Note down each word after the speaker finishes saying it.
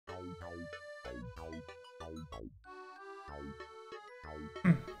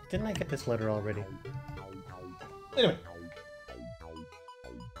Didn't I get this letter already? Anyway.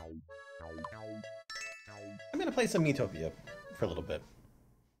 I'm gonna play some Miitopia for a little bit.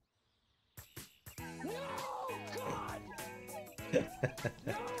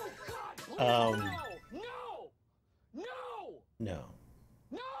 No.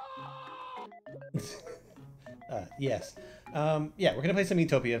 Yes. Yeah, we're gonna play some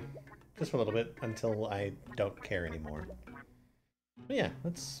Miitopia just for a little bit until I don't care anymore. But yeah,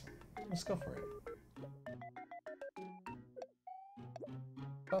 let's go for it.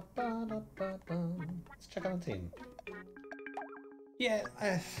 Let's check out the team. Yeah,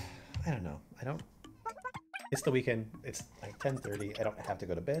 I don't know. It's the weekend. It's like 10:30. I don't have to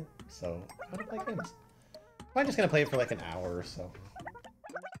go to bed, so I'm gonna play games. I'm just gonna play it for like an hour or so.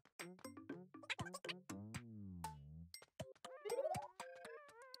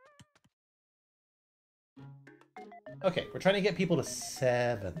 Okay, we're trying to get people to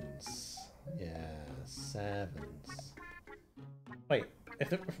 7s. Yeah, 7s. Wait,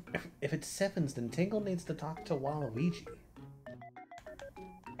 if it's 7s, then Tingle needs to talk to Waluigi.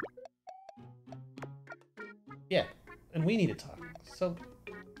 Yeah, and we need to talk, so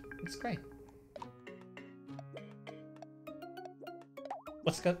it's great.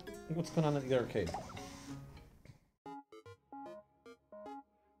 What's going on at the arcade?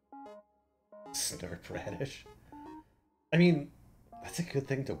 Snurp Radish. I mean, that's a good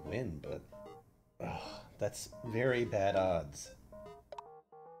thing to win, but that's very bad odds.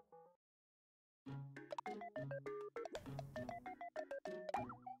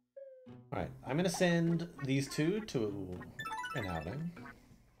 Alright, I'm gonna send these two to an outing.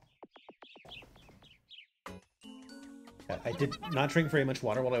 I did not drink very much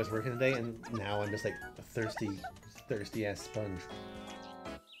water while I was working today, and now I'm just like a thirsty ass sponge.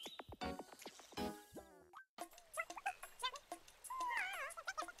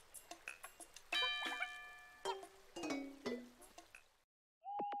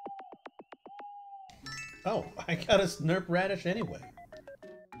 Oh, I got a Snurp Radish anyway.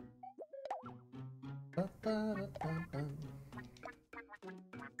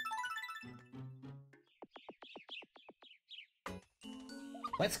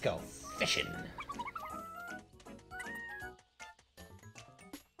 Let's go fishing.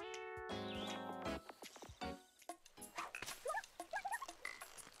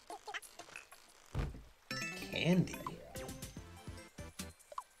 Candy.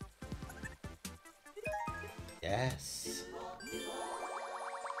 Yes.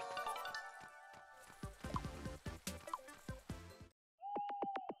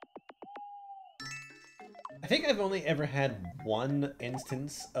 I think I've only ever had one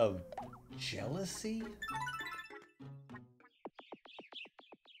instance of jealousy.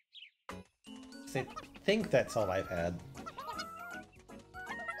 I think that's all I've had.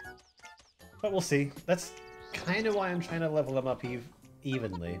 But we'll see. That's kind of why I'm trying to level them up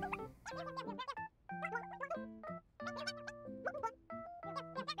evenly.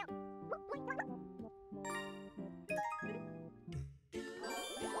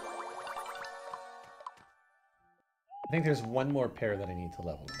 I think there's one more pair that I need to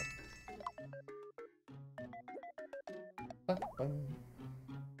level up.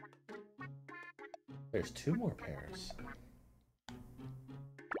 There's 2 more pairs.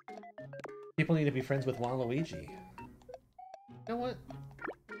 People need to be friends with Waluigi. You know what?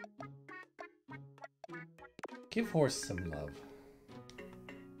 Give Horse some love.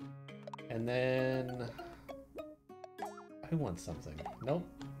 And then... who wants something? Nope.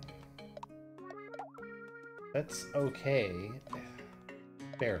 That's okay.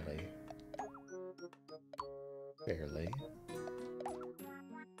 Barely. Barely.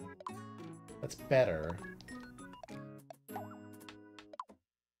 That's better.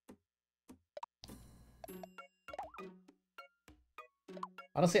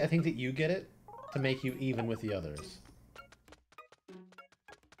 Honestly, I think that you get it to make you even with the others.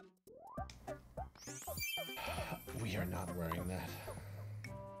 We are not wearing that.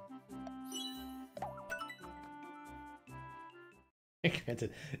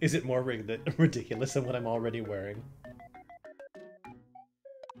 Granted, is it more ridiculous than what I'm already wearing?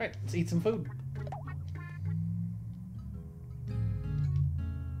 Alright, let's eat some food.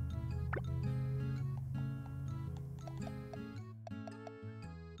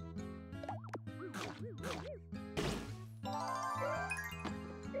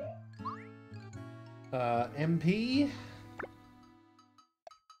 MP?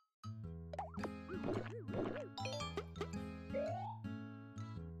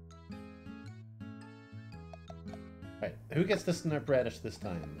 Right, who gets the Snurp Radish this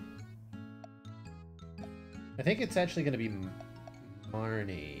time? I think it's actually going to be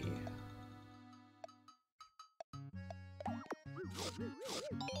Marnie.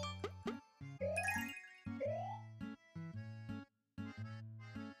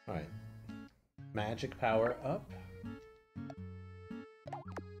 Alright. Magic power up.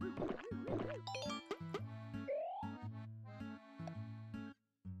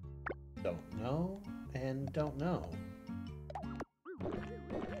 Don't know, and don't know.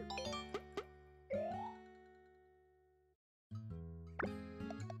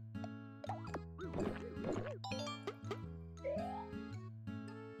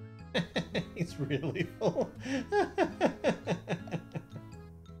 He's really full.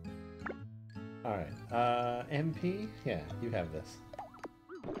 Alright, MP? Yeah, you have this.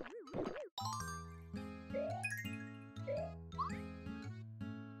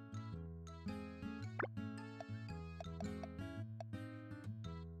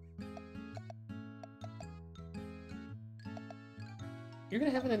 You're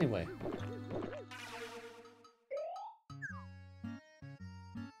gonna have it anyway.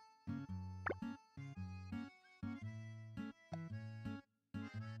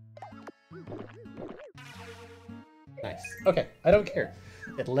 Nice. Okay, I don't care.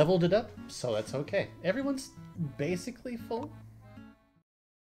 It leveled it up, so that's okay. Everyone's basically full.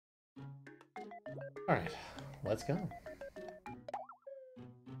 Alright, let's go.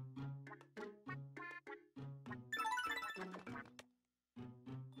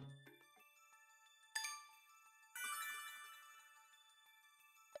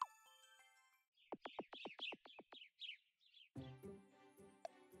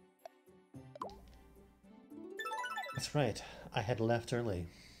 That's right. I had left early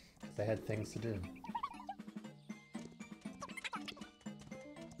because I had things to do.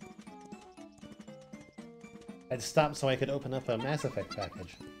 I'd stopped so I could open up a Mass Effect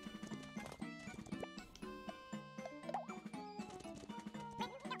package.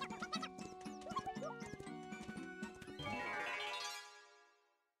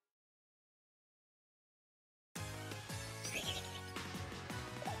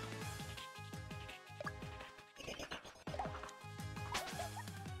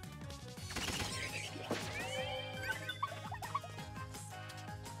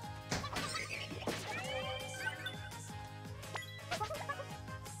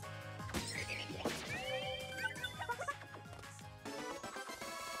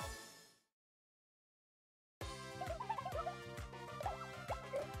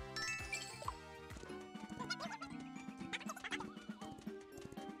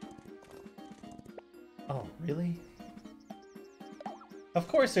 Oh, really? Of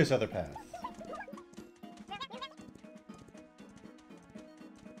course there's other paths.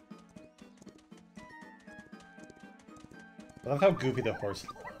 I love how goofy the horse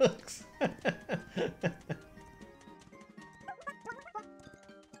looks.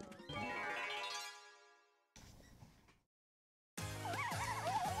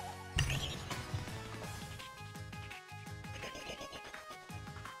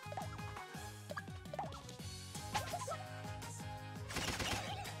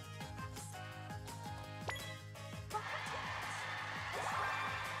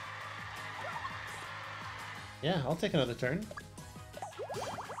 Yeah, I'll take another turn.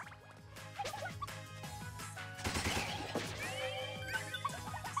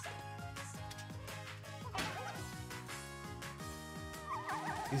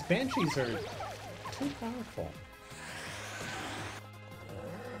 These banshees are too powerful.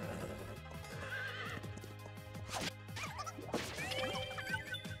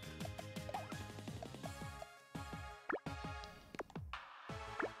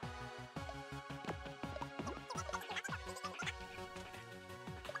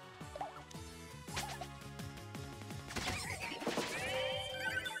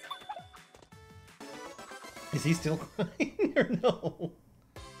 Is he still crying or no?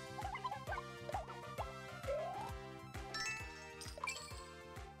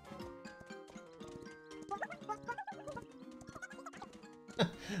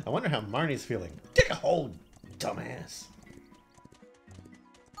 I wonder how Marnie's feeling. Take a hold, dumbass.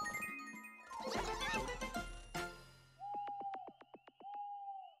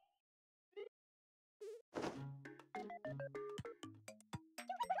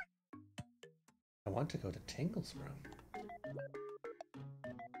 I want to go to Tingle's room.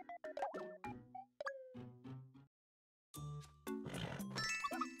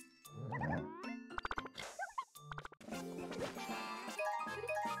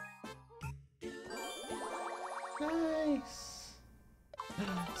 Nice.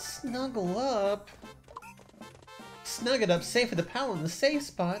 Snuggle up. Snug it up safe with the pal in the safe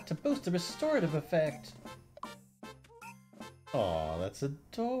spot to boost the restorative effect. Aw, that's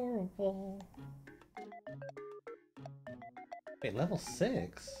adorable. Wait, level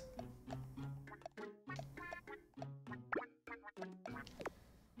 6?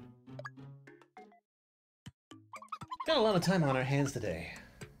 Got a lot of time on our hands today.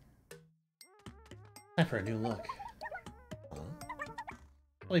 Time for a new look. Huh?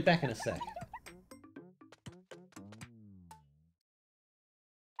 I'll be back in a sec.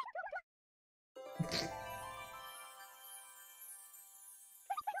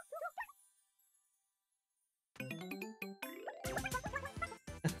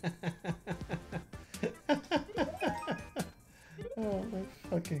 Oh my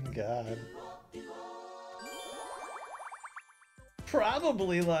fucking god.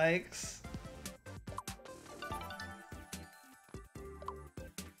 Probably likes.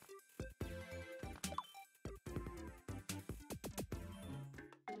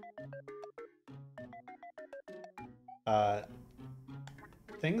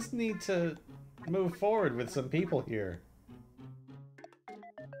 Things need to move forward with some people here.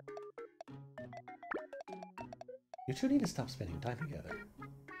 You two need to stop spending time together.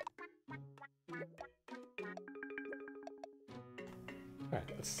 Alright,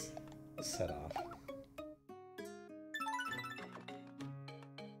 let's set off.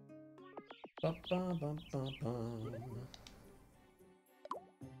 Bum, bum, bum, bum, bum.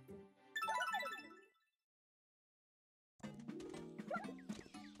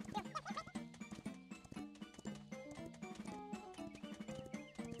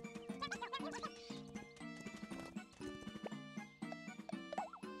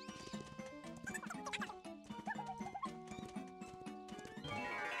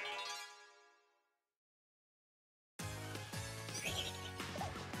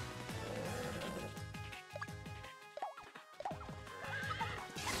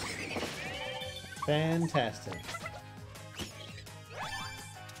 Fantastic.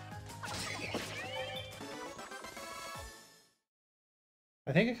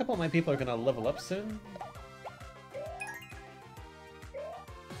 I think a couple of my people are gonna level up soon.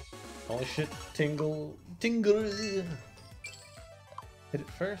 Holy shit, Tingle. Tingle! Hit it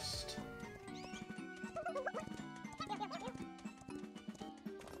first.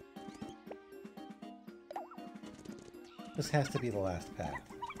 This has to be the last path.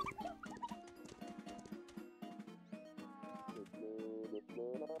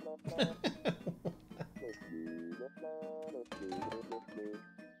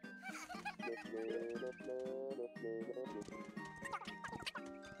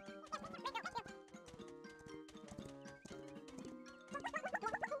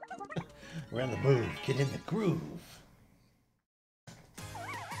 We're on the move. Get in the groove.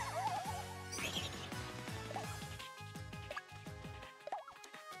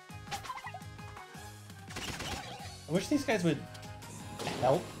 I wish these guys would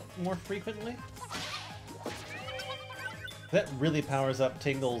help more frequently. That really powers up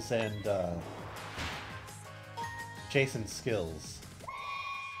Tingle's and Jason's skills.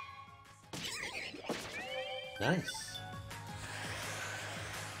 Nice.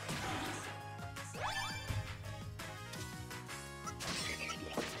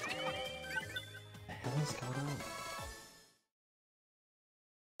 The hell is going on?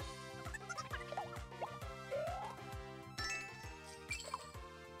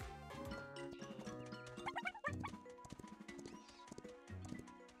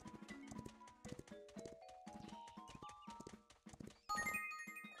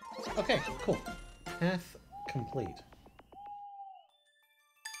 Okay, cool. Path complete.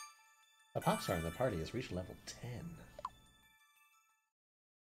 A pop star in the party has reached level 10.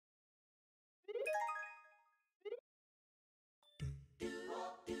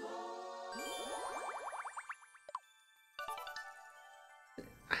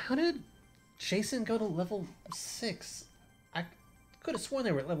 How did Jason go to level 6? I could have sworn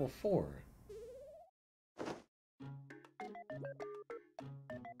they were at level 4.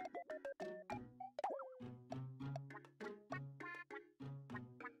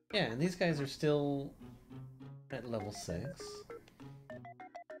 Yeah, and these guys are still at level 6.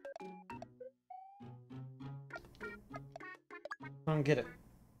 I don't get it.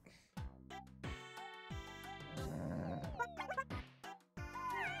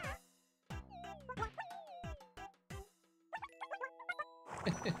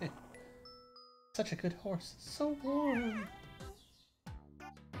 Such a good horse. So warm.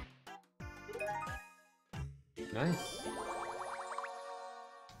 Nice.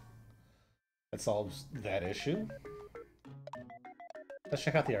 That solves that issue. Let's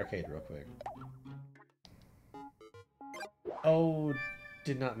check out the arcade real quick. Oh,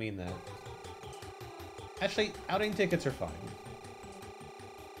 did not mean that. Actually, outing tickets are fine.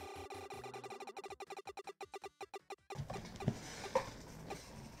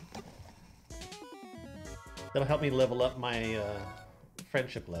 That'll help me level up my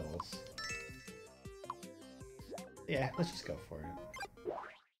friendship levels. Yeah, let's just go for it.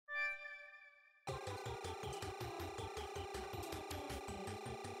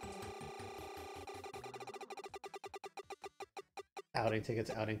 Outing tickets,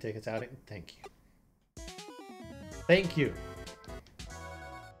 outing tickets, outing. Thank you. Thank you.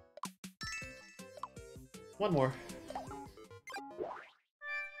 One more.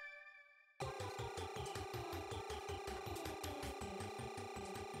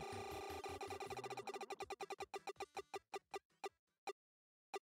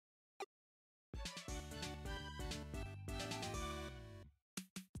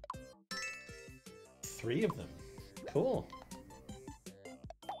 Three of them. Cool.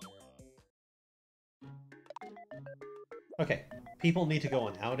 Okay, people need to go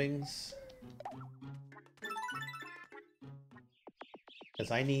on outings.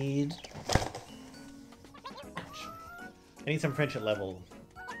 Because I need some friendship level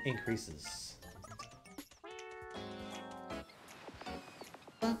increases.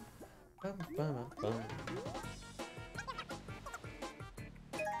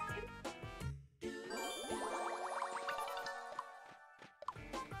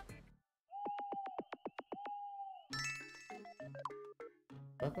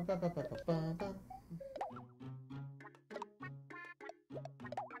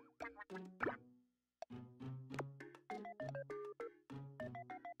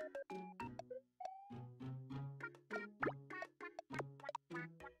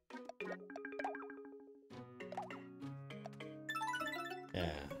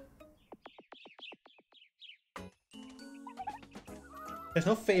 Yeah. There's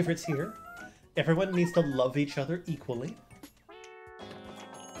no favorites here. Everyone needs to love each other equally.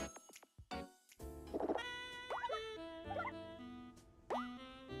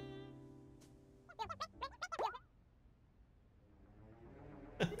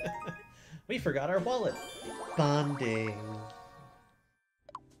 We forgot our wallet. Bonding.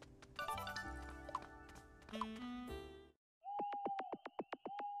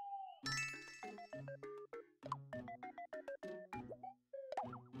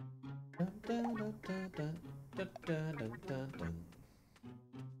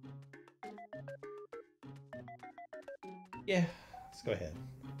 Yeah, let's go ahead.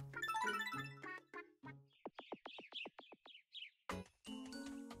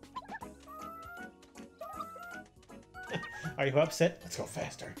 Are you upset? Let's go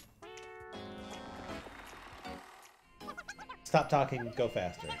faster. Stop talking, go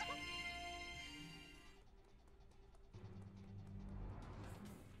faster.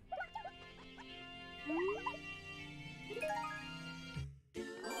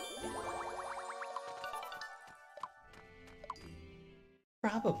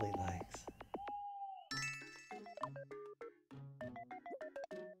 Probably likes.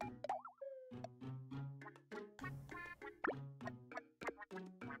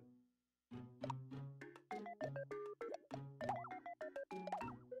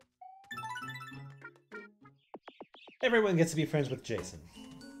 Everyone gets to be friends with Jason.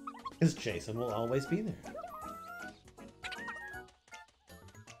 Because Jason will always be there.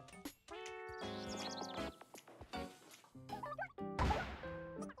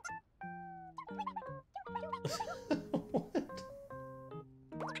 What?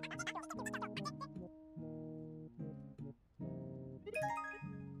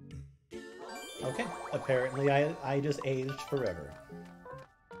 Okay, apparently I just aged forever.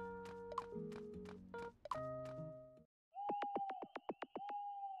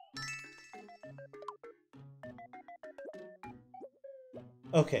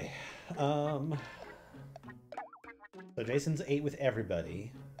 Okay, so Jason's ate with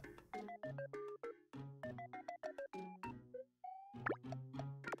everybody.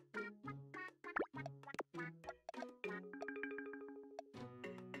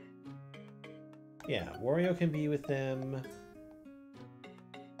 Yeah, Wario can be with them.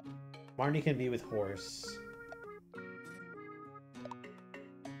 Marnie can be with Horse.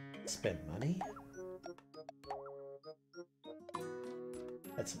 Spend money?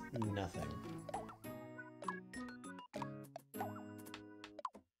 That's nothing.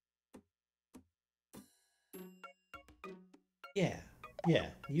 Yeah,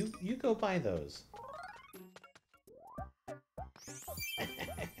 you go buy those.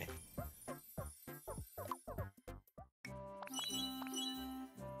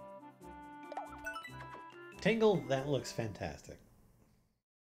 Tangle, that looks fantastic.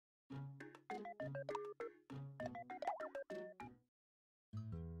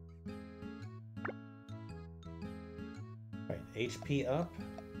 Right, HP up.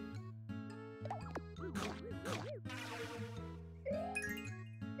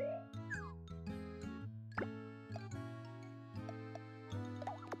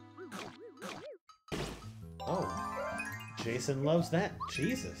 Jason loves that.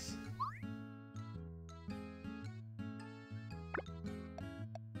 Jesus.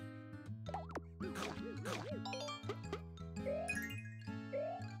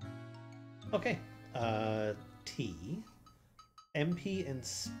 Okay. T. MP and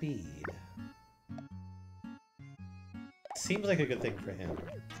speed. Seems like a good thing for him.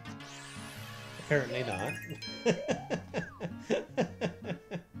 Apparently not.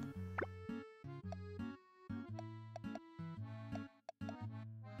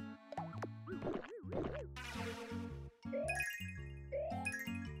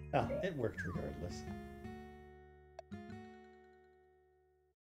 Oh, it worked regardless.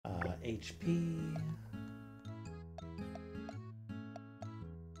 HP.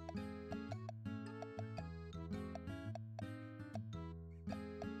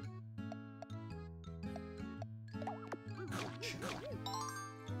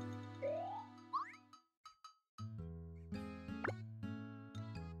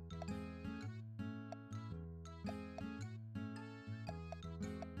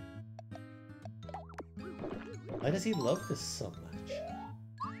 Why does he love this so much?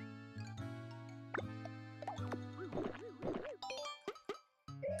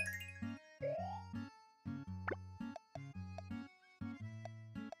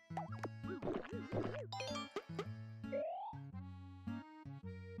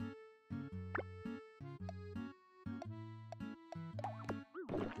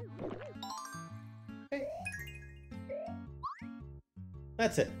 Okay.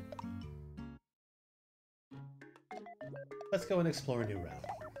 That's it. Let's go and explore a new route.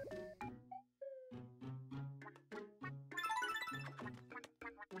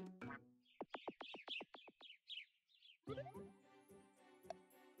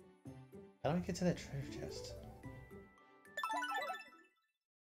 How do I get to that treasure chest?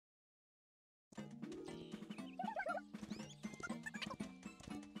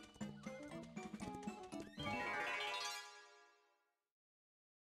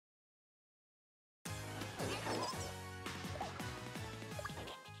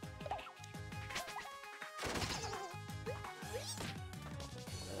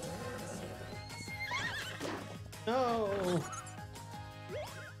 No!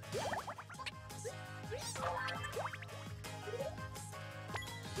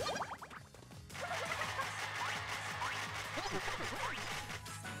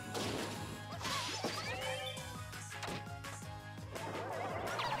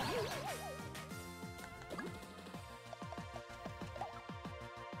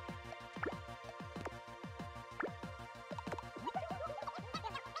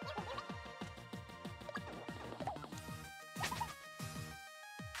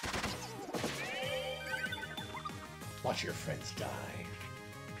 Watch your friends die.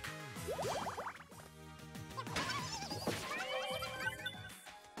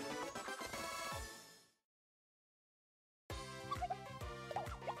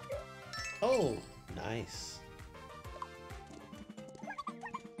 Oh, nice.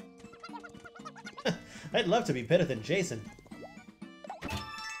 I'd love to be better than Jason.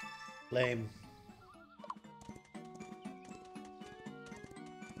 Lame.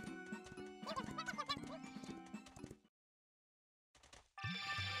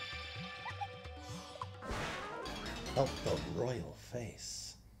 Help the royal face.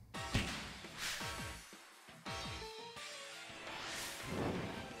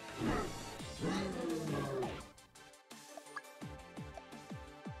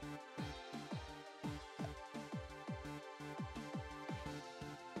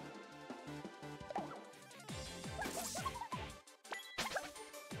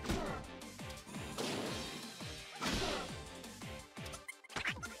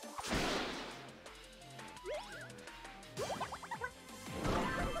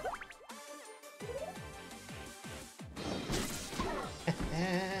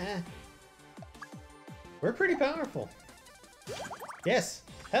 We're pretty powerful. Yes,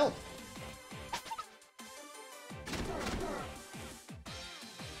 help.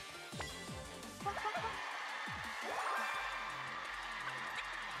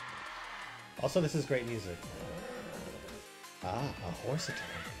 Also, this is great music. Ah, a horse attack.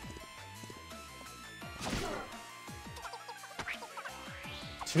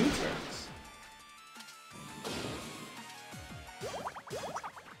 Two turns.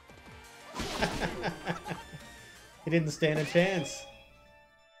 He didn't stand a chance.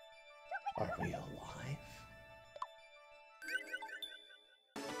 Are we alive?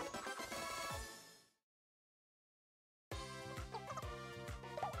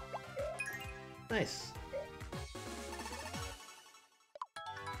 Nice.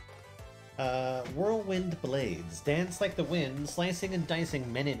 Whirlwind blades. Dance like the wind, slicing and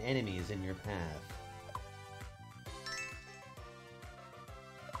dicing men and enemies in your path.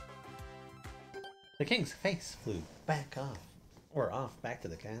 The king's face flew back off. Or off back to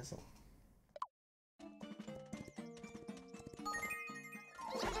the castle.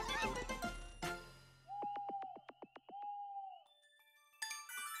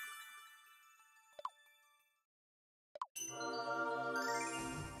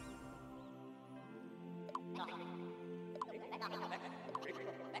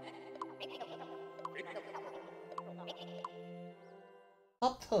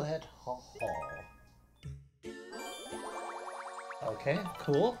 Up to that hall. Okay,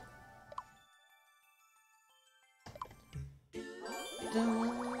 cool.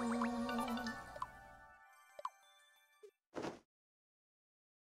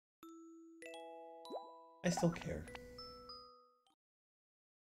 I still care.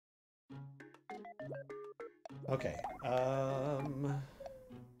 Okay, I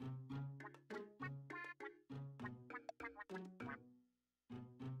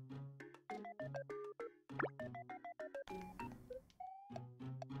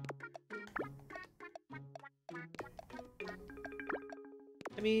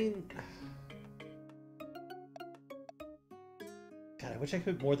mean... God, I wish I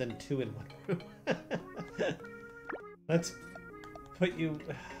could put more than 2 in one room. Let's put you...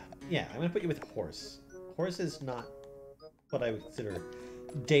 Yeah, I'm gonna put you with horse. Horse is not what I would consider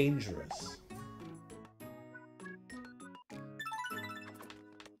dangerous.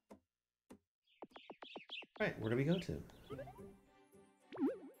 Alright, where do we go to?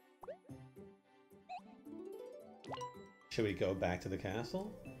 Should we go back to the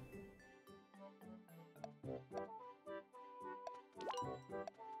castle?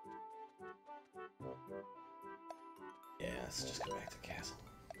 Yeah, let's just go back to the castle.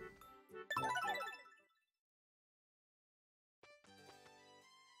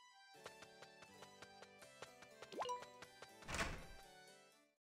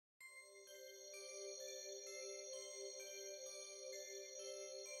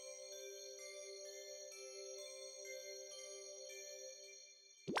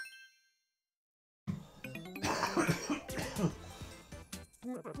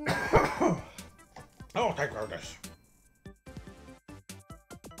 Oh, thank goodness.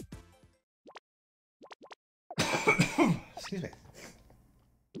 Excuse me.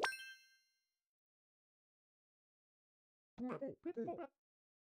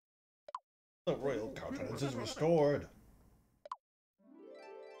 The royal countenance is restored.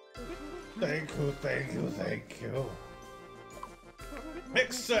 Thank you, thank you, thank you.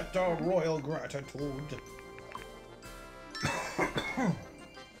 Accept our royal gratitude.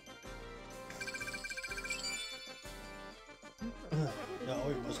 Now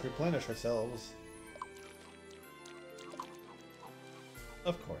we must replenish ourselves.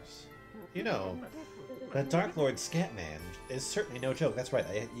 Of course. You know, that Dark Lord Scatman is certainly no joke. That's right,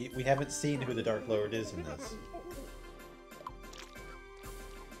 we haven't seen who the Dark Lord is in this.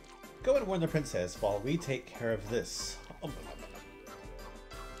 Go and warn the princess while we take care of this.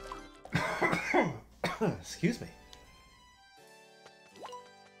 Excuse me.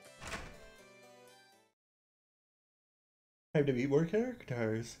 Time to meet more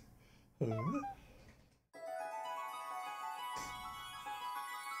characters.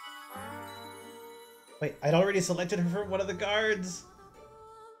 Wait, I'd already selected her for one of the guards!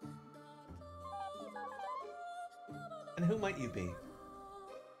 And who might you be?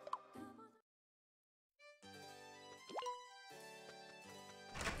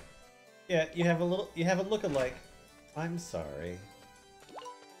 Yeah, you have a look-alike. I'm sorry.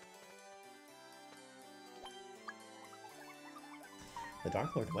 The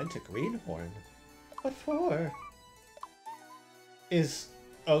Dark Lord went to Greenhorn. What for? Is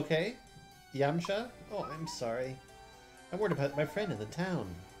okay? Yamcha? Oh, I'm sorry. I'm worried about my friend in the town.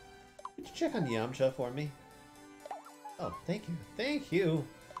 Would you check on Yamcha for me? Oh, thank you. Thank you!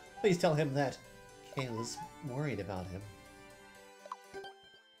 Please tell him that Kayla's worried about him.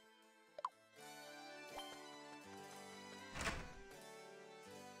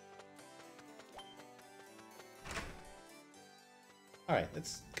 Alright,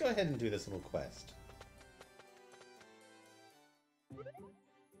 let's go ahead and do this little quest.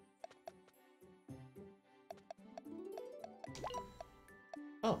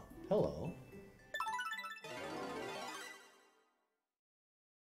 Oh, hello.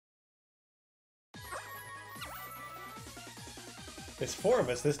 There's 4 of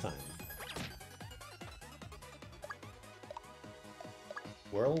us this time.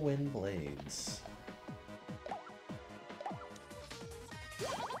 Whirlwind blades.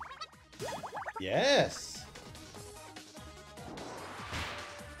 Yes!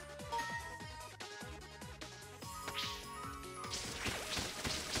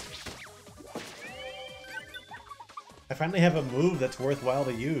 I finally have a move that's worthwhile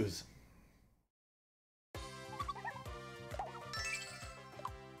to use.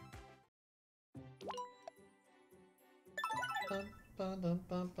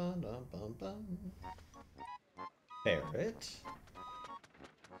 Parrot.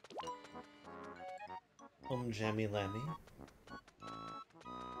 Jammy Lammy.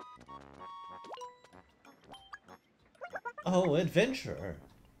 Oh, adventurer.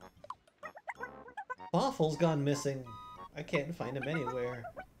 Waffle's gone missing. I can't find him anywhere.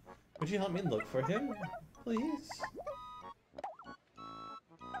 Would you help me look for him, please?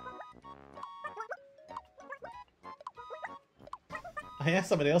 I asked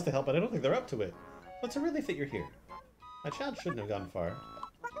somebody else to help, but I don't think they're up to it. What's a relief that you're here? My child shouldn't have gone far.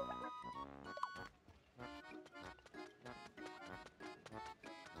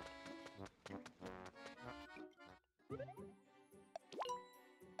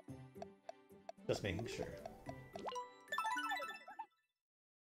 Just making sure.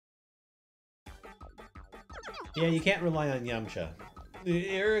 Yeah, you can't rely on Yamcha.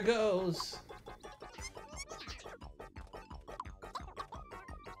 Here it goes.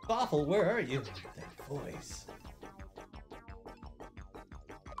 Waffle, where are you? That voice.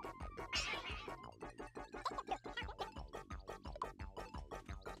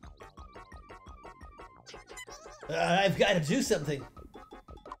 I've got to do something.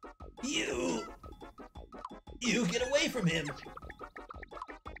 You get away from him.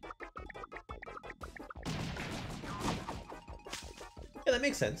 Yeah, that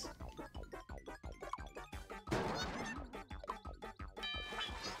makes sense.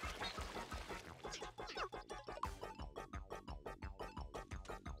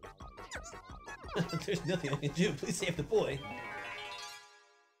 There's nothing I can do. Please save the boy.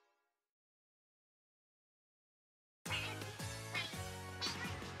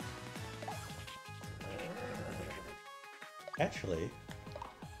 Actually,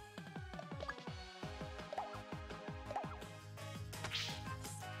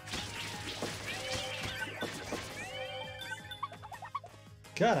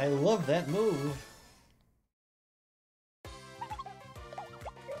 God, I love that move.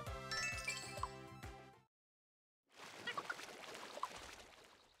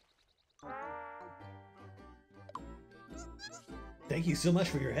 Thank you so much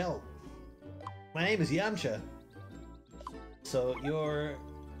for your help. My name is Yamcha. So, your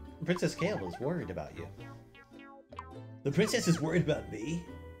Princess Kale is worried about you. The princess is worried about me?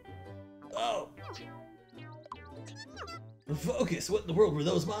 Oh! Focus! What in the world were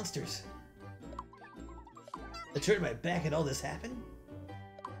those monsters? I turned my back and all this happened?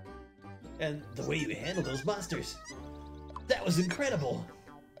 And the way you handled those monsters, that was incredible!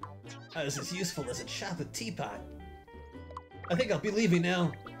 I was as useful as a chocolate teapot. I think I'll be leaving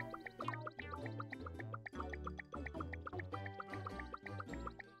now.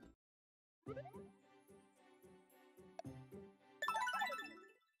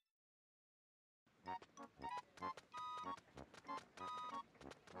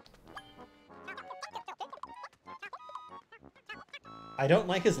 I don't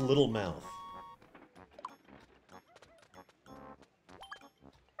like his little mouth.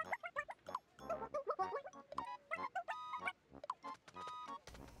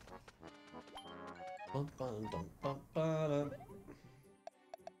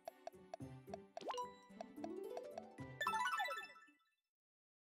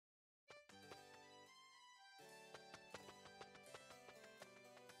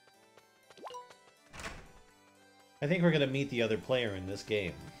 I think we're gonna meet the other player in this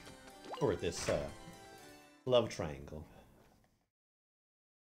game. Or this, love triangle.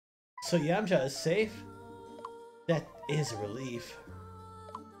 So Yamcha is safe? That is a relief.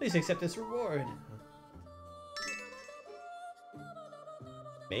 Please accept this reward.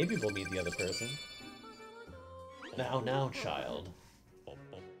 Maybe we'll meet the other person. Now, child.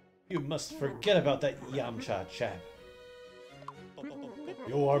 You must forget about that Yamcha chap.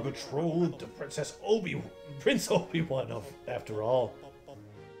 You are betrothed to Prince Obi-Wan, after all.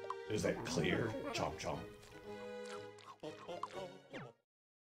 Is that clear? Chomp chomp.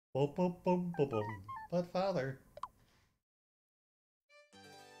 But father.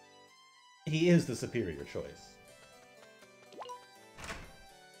 He is the superior choice.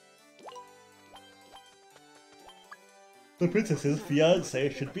 The princess's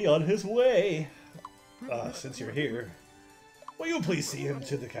fiancé should be on his way. Since you're here, will you please see him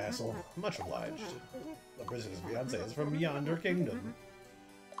to the castle? Much obliged. The princess's fiancé is from yonder kingdom.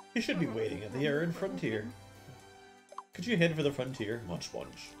 You should be waiting at the arid frontier. Could you head for the frontier? Munch,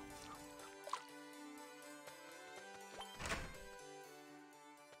 munch.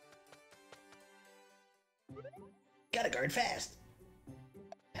 Gotta guard fast!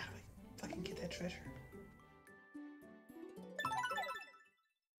 How do I fucking get that treasure?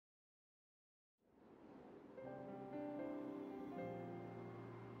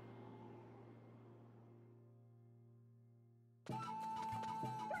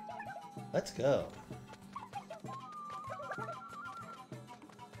 Let's go.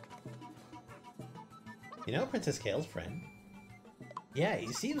 You know Princess Kale's friend? Yeah,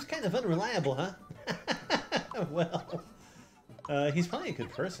 he seems kind of unreliable, huh? Well, he's probably a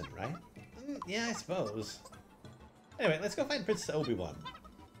good person, right? Yeah, I suppose. Anyway, let's go find Princess Obi-Wan.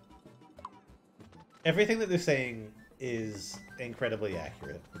 Everything that they're saying is incredibly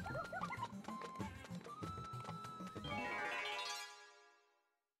accurate.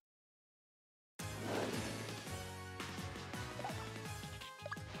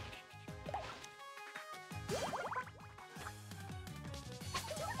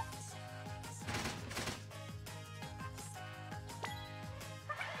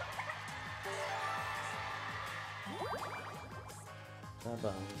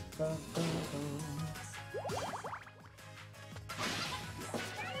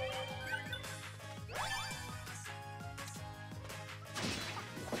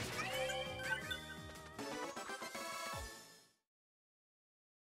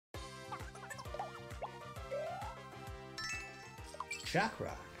 Shock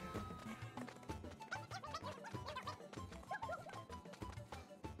Rock.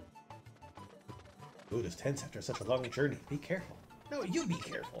 Ooh, this tense after such a long journey. Be careful. No, you be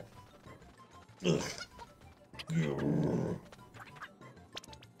careful. Ugh.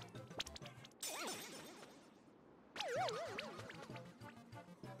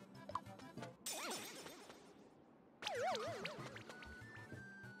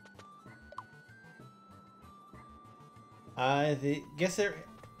 I guess they're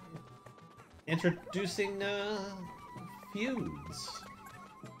introducing feuds.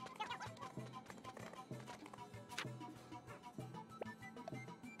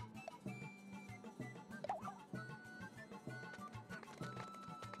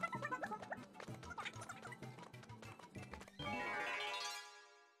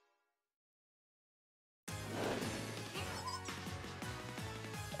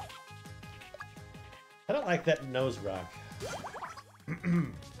 I don't like that nose rock.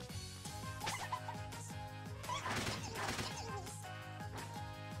 New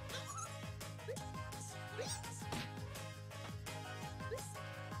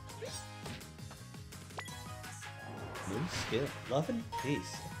skill. Love and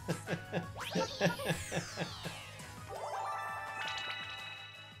peace.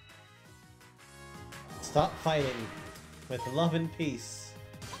 Stop fighting with love and peace.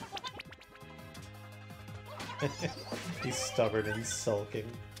 He's stubborn and sulking.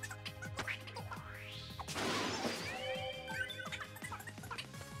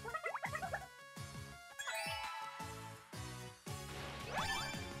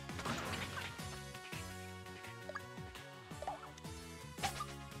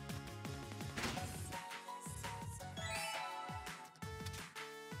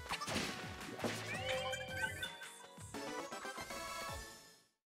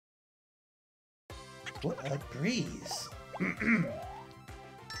 What a breeze!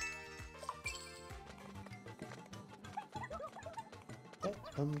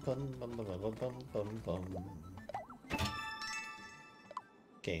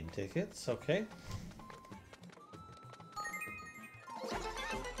 Game tickets, okay.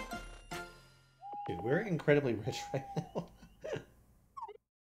 Dude, we're incredibly rich right now.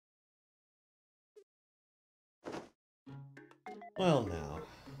 Well now.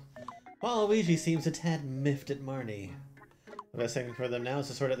 Waluigi seems a tad miffed at Marnie. The best thing for them now is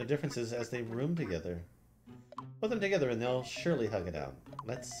to sort out their differences as they room together. Put them together and they'll surely hug it out.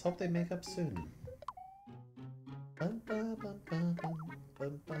 Let's hope they make up soon.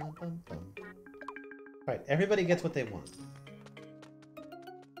 Alright, everybody gets what they want.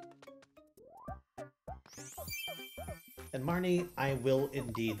 And Marnie, I will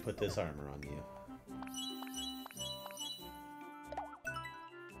indeed put this armor on you.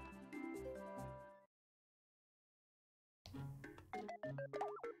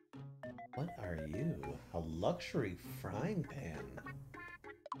 What are you? A luxury frying pan?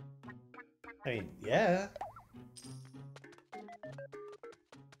 I mean, yeah.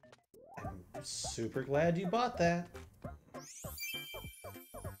 I'm super glad you bought that.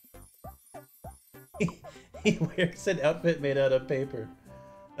 He wears an outfit made out of paper.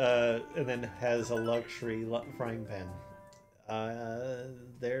 And then has a luxury frying pan.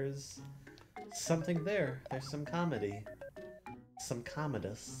 There's something there. There's some comedy. Some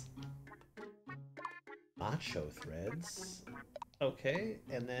commodus. Macho threads. Okay,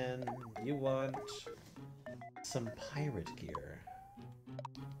 and then you want some pirate gear.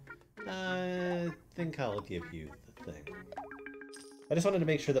 I think I'll give you the thing. I just wanted to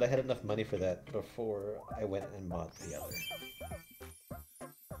make sure that I had enough money for that before I went and bought the other.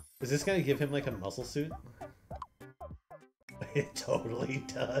 Is this gonna give him like a muscle suit? It totally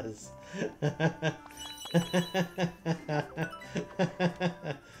does.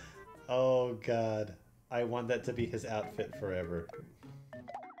 Oh god. I want that to be his outfit forever.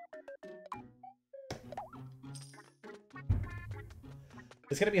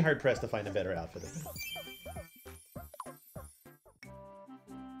 It's gonna be hard-pressed to find a better outfit than that.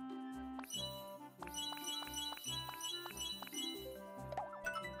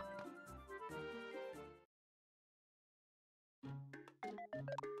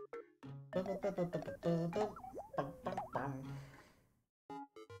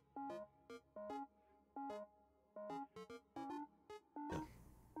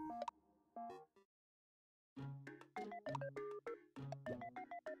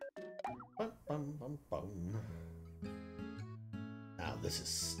 Now this is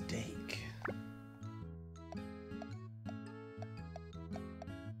steak.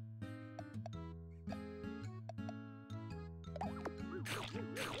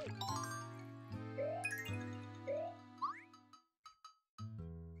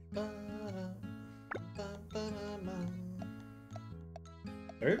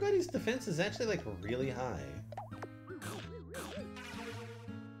 Everybody's defense is actually like really high.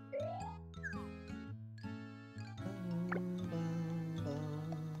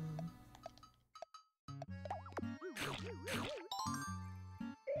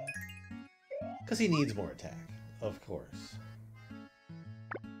 Because he needs more attack, of course.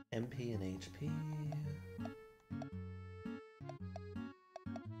 MP and HP.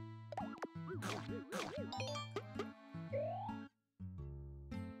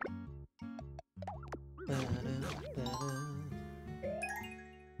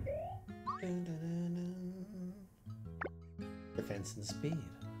 Defense and speed.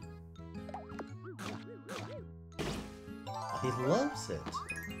 He loves it.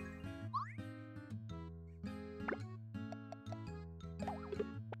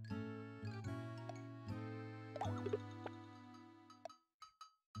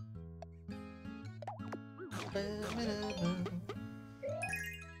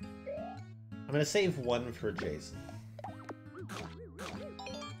 I'm gonna save one for Jason.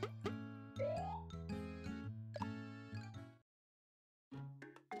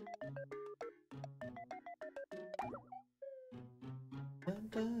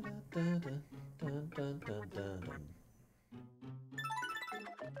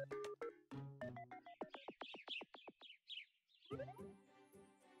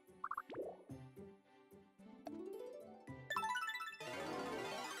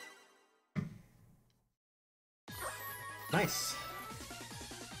 Nice.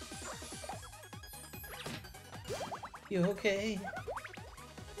 You okay?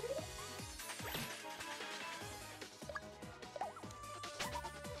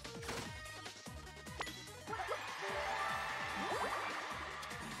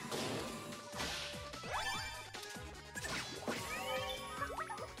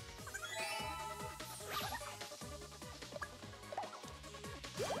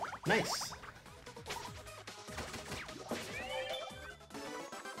 Nice.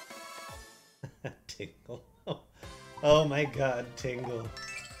 Tingle. Oh my god, Tingle.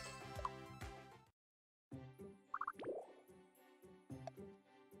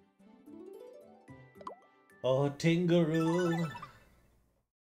 Oh, Tingaroo.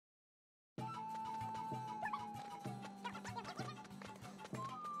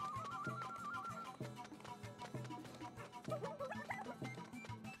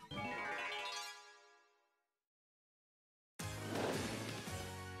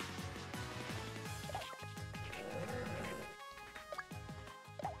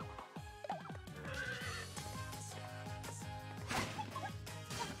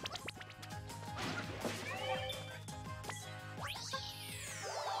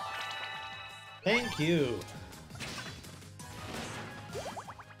 Thank you.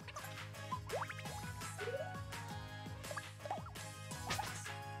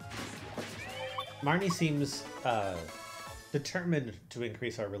 Marnie seems determined to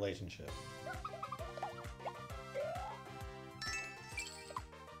increase our relationship.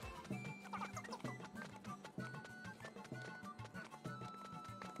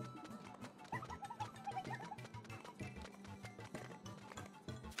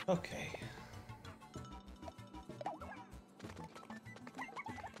 Okay.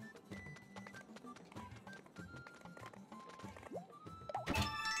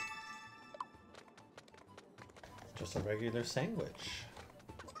 Just a regular sandwich.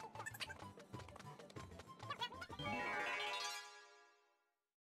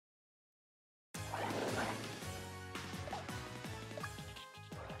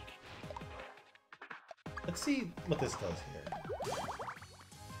 Let's see what this does here.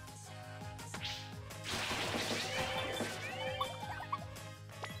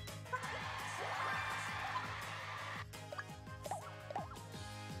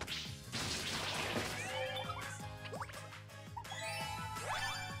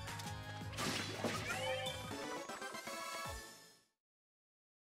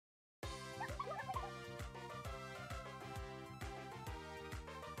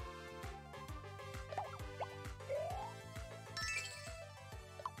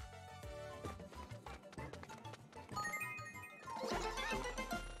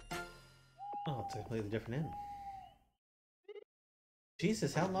 Oh, it's a completely different end.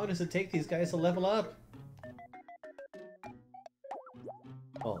 Jesus, how long does it take these guys to level up?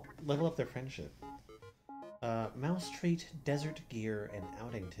 Well, level up their friendship. Mouse treat, desert gear, and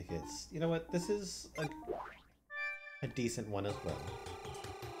outing tickets. You know what? This is a decent one as well.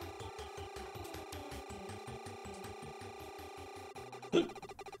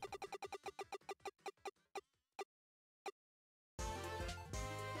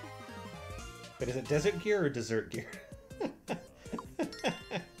 But is it desert gear or dessert gear?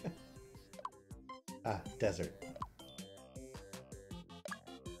 Ah, desert.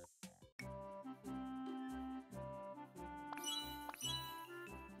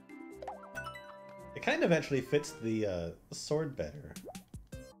 It kind of actually fits the sword better.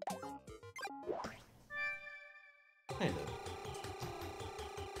 Kind of.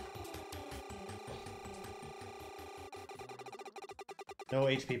 No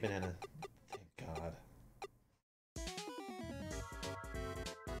HP banana. Thank God.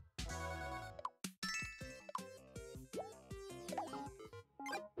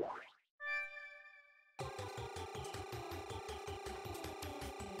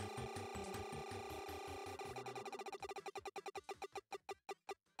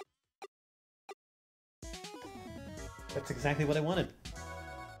 That's exactly what I wanted.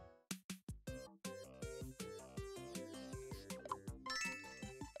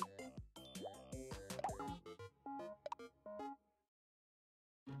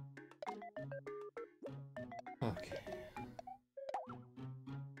 Okay.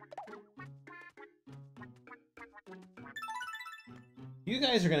 You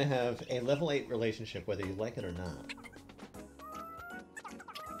guys are gonna have a level 8 relationship whether you like it or not.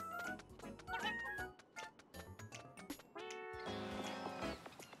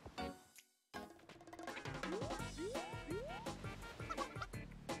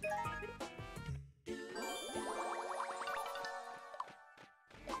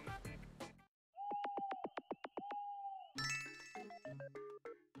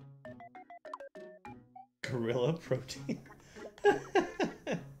 Gorilla protein.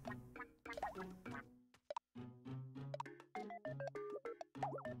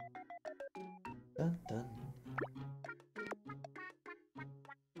 Dun, dun.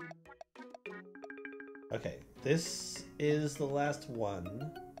 Okay, this is the last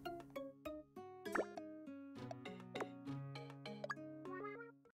one.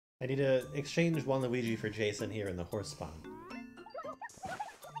 I need to exchange one Luigi for Jason here in the horse spawn.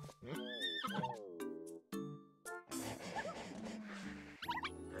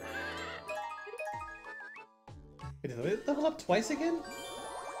 Wait, did I level up twice again?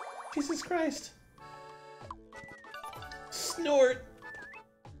 Jesus Christ! Snort!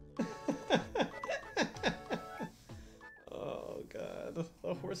 Oh God,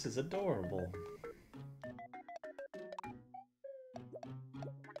 the horse is adorable.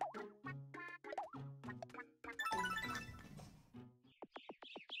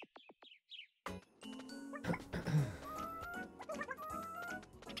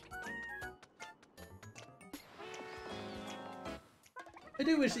 I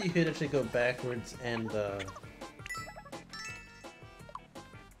do wish that you could actually go backwards and,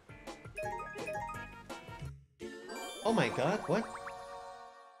 Oh my God, what?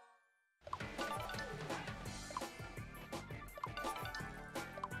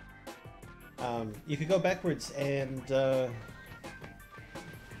 You could go backwards and,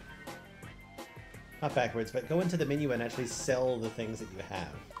 not backwards, but go into the menu and actually sell the things that you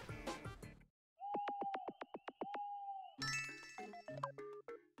have.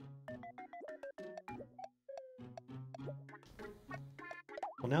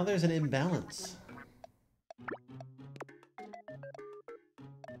 Well, now there's an imbalance.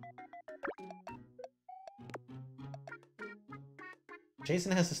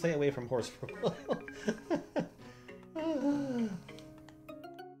 Jason has to stay away from horse for a while.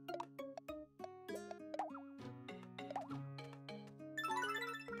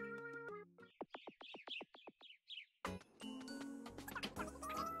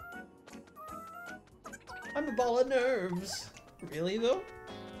 I'm a ball of nerves. Really, though?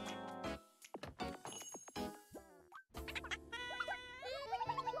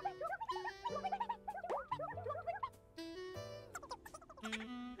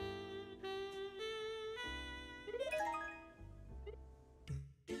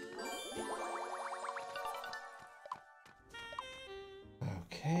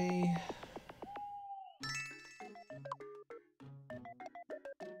 Okay.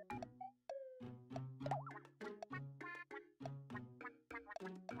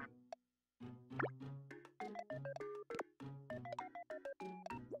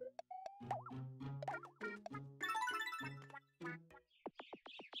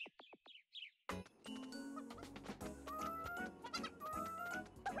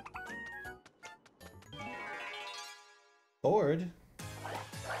 Bored?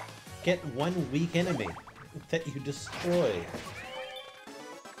 Get one weak enemy that you destroy.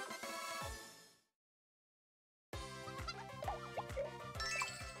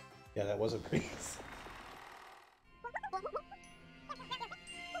 Yeah, that was a breeze.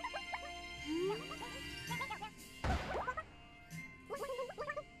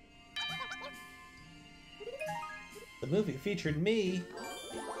 The movie featured me.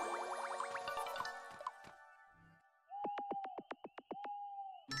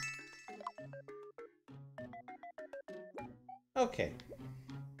 Okay.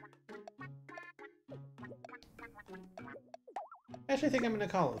 Actually, I think I'm gonna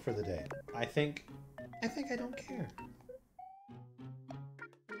call it for the day. I think I don't care.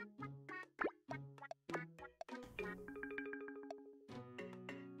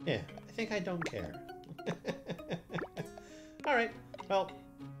 Yeah, I think I don't care. Alright, well.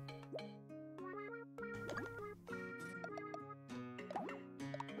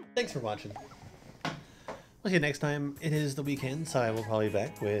 Thanks for watching. We'll see you next time. It is the weekend, so I will probably be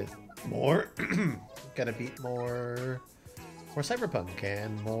back with more. Gotta beat more Cyberpunk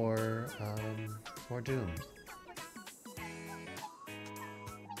and more Doom.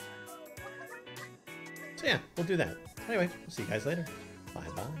 So yeah, we'll do that. Anyway, we'll see you guys later. Bye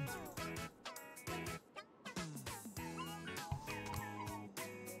bye.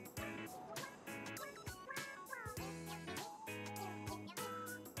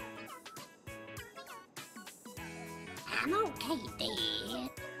 I'm okay, Dad.